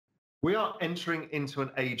We are entering into an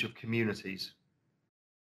age of communities.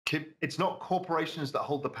 It's not corporations that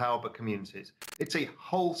hold the power, but communities. It's a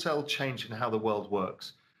wholesale change in how the world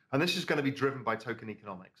works. And this is going to be driven by token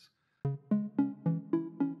economics.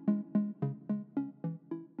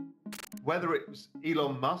 Whether it's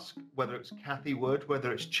Elon Musk, whether it's Cathie Wood,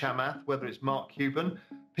 whether it's Chamath, whether it's Mark Cuban,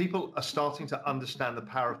 people are starting to understand the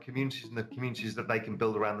power of communities and the communities that they can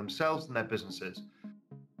build around themselves and their businesses.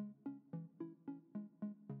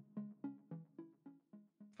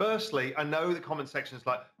 Firstly, I know the comment section is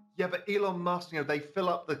like, yeah, but Elon Musk, they fill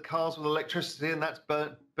up the cars with electricity and that's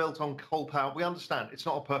built on coal power. We understand it's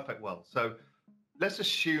not a perfect world. So let's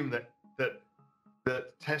assume that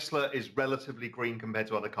Tesla is relatively green compared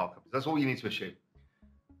to other car companies. That's all you need to assume.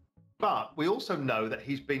 But we also know that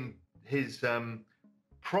his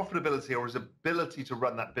profitability or his ability to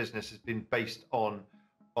run that business has been based on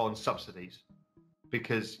subsidies,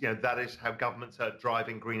 because that is how governments are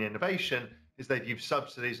driving green innovation. Is they've used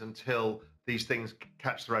subsidies until these things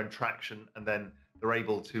catch their own traction, and then they're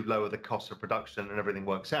able to lower the cost of production and everything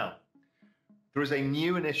works out. There is a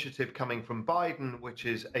new initiative coming from Biden, which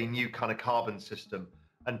is a new kind of carbon system,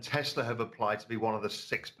 and Tesla have applied to be one of the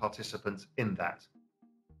 6 participants in that.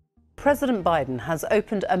 President Biden has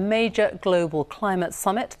opened a major global climate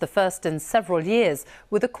summit, the first in several years,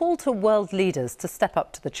 with a call to world leaders to step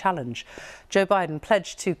up to the challenge. Joe Biden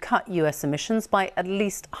pledged to cut US emissions by at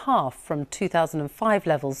least half from 2005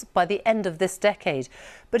 levels by the end of this decade,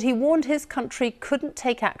 but he warned his country couldn't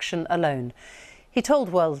take action alone. He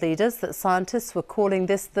told world leaders that scientists were calling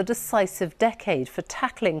this the decisive decade for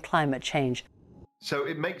tackling climate change. So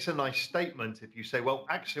it makes a nice statement if you say, well,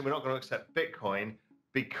 actually, we're not going to accept Bitcoin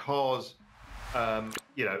because,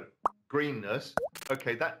 greenness.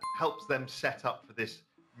 Okay, that helps them set up for this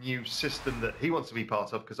new system that he wants to be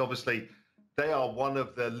part of, because obviously they are one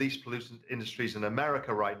of the least pollutant industries in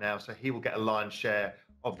America right now. So he will get a lion's share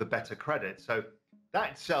of the better credit. So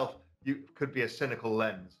that itself could be a cynical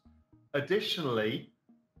lens. Additionally,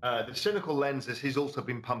 the cynical lens is he's also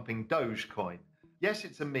been pumping Dogecoin. Yes,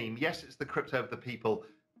 it's a meme. Yes, it's the crypto of the people.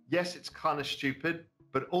 Yes, it's kind of stupid,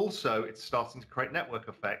 but also it's starting to create network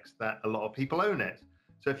effects that a lot of people own it.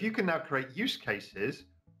 So if you can now create use cases,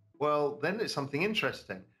 well, then it's something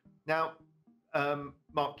interesting. Now,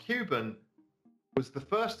 Mark Cuban was the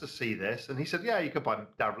first to see this, and he said, yeah, you could buy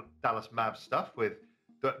Dallas Mavs stuff with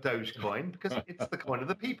Dogecoin because it's the coin of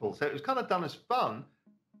the people. So it was kind of done as fun,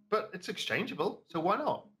 but it's exchangeable, so why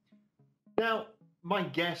not? Now, my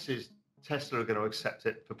guess is Tesla are going to accept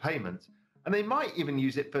it for payment, and they might even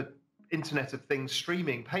use it for Internet of Things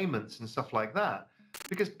streaming payments and stuff like that,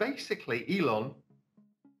 because basically Elon,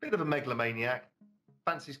 bit of a megalomaniac,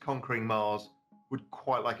 fancies conquering Mars, would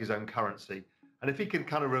quite like his own currency. And if he can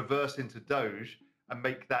kind of reverse into Doge and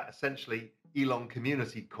make that essentially Elon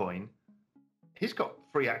community coin, he's got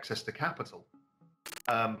free access to capital.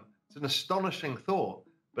 It's an astonishing thought,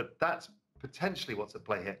 but that's potentially what's at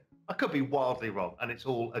play here. I could be wildly wrong and it's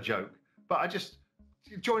all a joke, but I just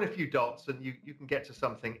join a few dots and you can get to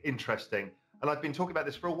something interesting. And I've been talking about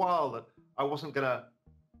this for a while, that I wasn't going to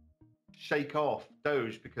shake off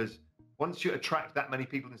Doge, because once you attract that many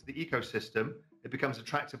people into the ecosystem, it becomes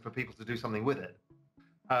attractive for people to do something with it.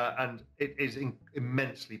 And it is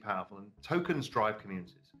immensely powerful. And tokens drive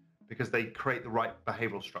communities because they create the right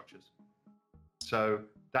behavioral structures. So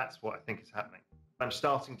that's what I think is happening. I'm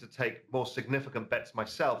starting to take more significant bets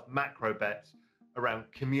myself, macro bets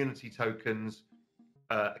around community tokens,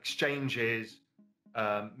 exchanges,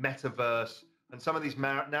 metaverse, and some of these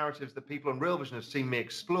narratives that people on Real Vision have seen me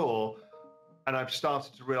explore. And I've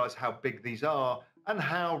started to realize how big these are and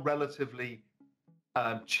how relatively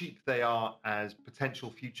cheap they are as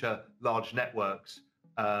potential future large networks.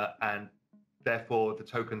 And therefore, the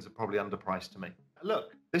tokens are probably underpriced to me.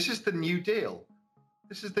 Look, this is the New Deal.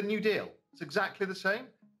 This is the New Deal. It's exactly the same.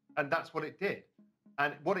 And that's what it did.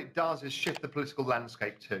 And what it does is shift the political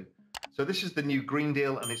landscape too. So this is the new Green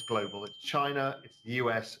Deal, and it's global. It's China, it's the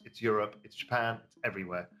US, it's Europe, it's Japan, it's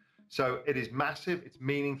everywhere. So it is massive, it's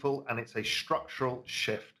meaningful, and it's a structural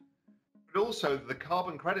shift. But also the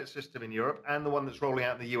carbon credit system in Europe, and the one that's rolling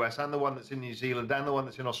out in the US, and the one that's in New Zealand, and the one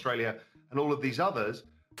that's in Australia, and all of these others,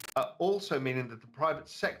 are also meaning that the private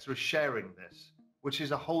sector is sharing this, which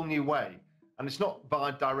is a whole new way. And it's not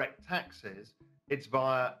via direct taxes, it's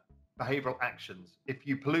via behavioral actions. If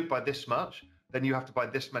you pollute by this much, then you have to buy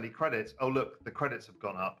this many credits. Oh, look, the credits have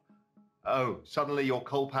gone up. Oh, suddenly your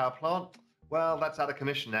coal power plant, well, that's out of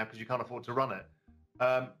commission now because you can't afford to run it.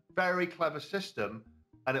 Very clever system.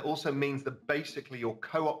 And it also means that basically you're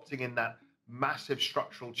co-opting in that massive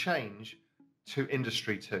structural change to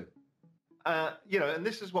industry too. And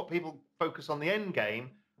this is what people focus on, the end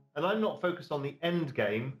game. And I'm not focused on the end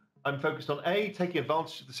game. I'm focused on taking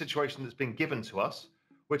advantage of the situation that's been given to us,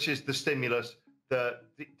 which is the stimulus, the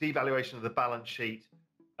devaluation of the balance sheet,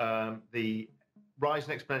 the rise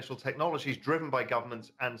in exponential technologies driven by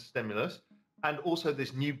governments and stimulus, and also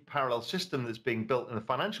this new parallel system that's being built in the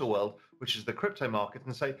financial world, which is the crypto market,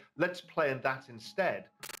 and say, let's play in that instead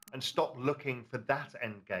and stop looking for that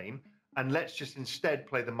end game. And let's just instead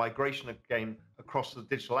play the migration game across the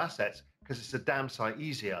digital assets, because it's a damn sight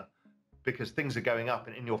easier, because things are going up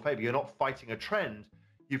in your favor. You're not fighting a trend.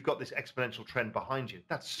 You've got this exponential trend behind you.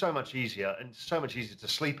 That's so much easier, and so much easier to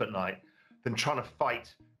sleep at night than trying to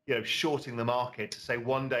fight, shorting the market to say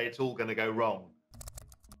one day it's all going to go wrong.